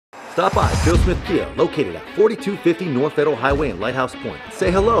Stop by Phil Smith Kia, located at 4250 North Federal Highway in Lighthouse Point.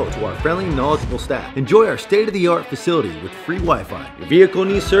 Say hello to our friendly and knowledgeable staff. Enjoy our state-of-the-art facility with free Wi-Fi. Your vehicle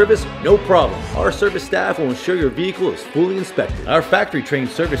needs service? No problem. Our service staff will ensure your vehicle is fully inspected. Our factory-trained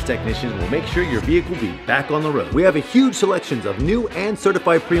service technicians will make sure your vehicle will be back on the road. We have a huge selection of new and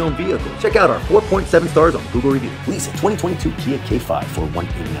certified pre-owned vehicles. Check out our 4.7 stars on Google Reviews. Lease a 2022 Kia K5 for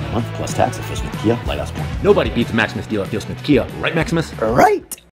 $189 a month plus tax at Phil Smith Kia, Lighthouse Point. Nobody beats Maximus Deal at Phil Smith Kia. Right, Maximus? Right.